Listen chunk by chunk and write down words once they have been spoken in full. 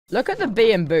Look at the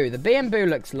B&Boo. The B&Boo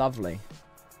looks lovely.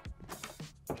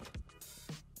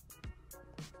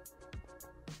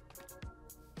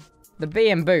 The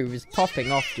B&Boo is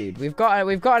popping off, dude. We've got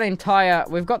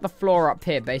the floor up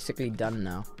here basically done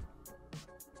now.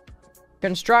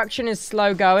 Construction is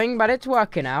slow going, but it's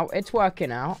working out. It's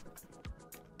working out.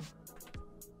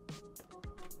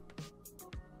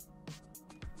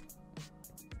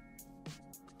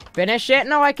 Finish it?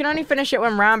 No, I can only finish it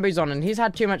when Rambo's on, and he's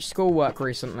had too much schoolwork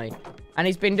recently. And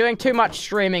he's been doing too much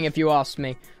streaming, if you ask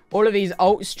me. All of these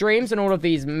alt streams and all of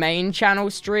these main channel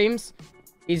streams.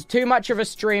 He's too much of a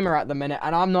streamer at the minute,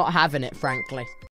 and I'm not having it, frankly.